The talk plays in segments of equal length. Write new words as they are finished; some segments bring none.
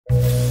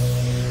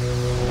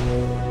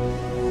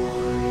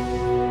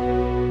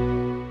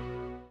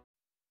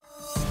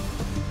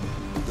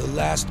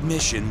last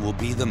mission will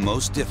be the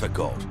most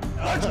difficult.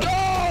 Let's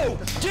go!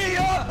 Gee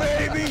up,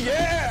 baby,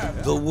 yeah!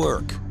 The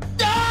work.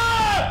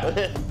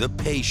 Ah! The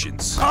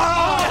patience.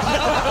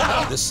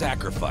 Ah! The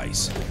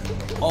sacrifice.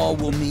 All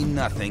will mean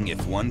nothing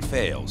if one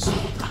fails.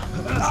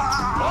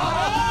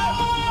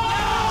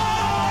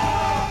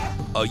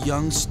 A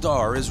young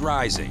star is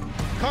rising.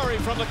 Curry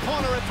from the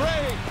corner at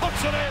three,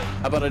 puts it in.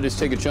 How about I just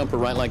take a jumper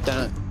right like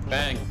that?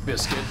 Bang,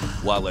 biscuit.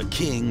 While a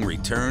king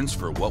returns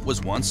for what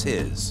was once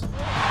his.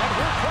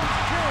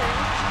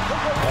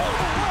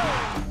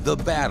 The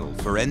battle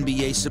for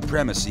NBA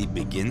supremacy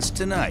begins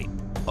tonight,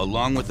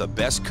 along with the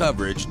best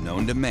coverage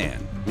known to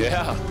man.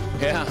 Yeah,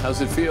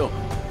 how's it feel?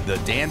 The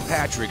Dan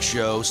Patrick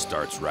Show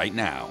starts right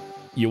now.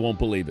 You won't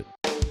believe it.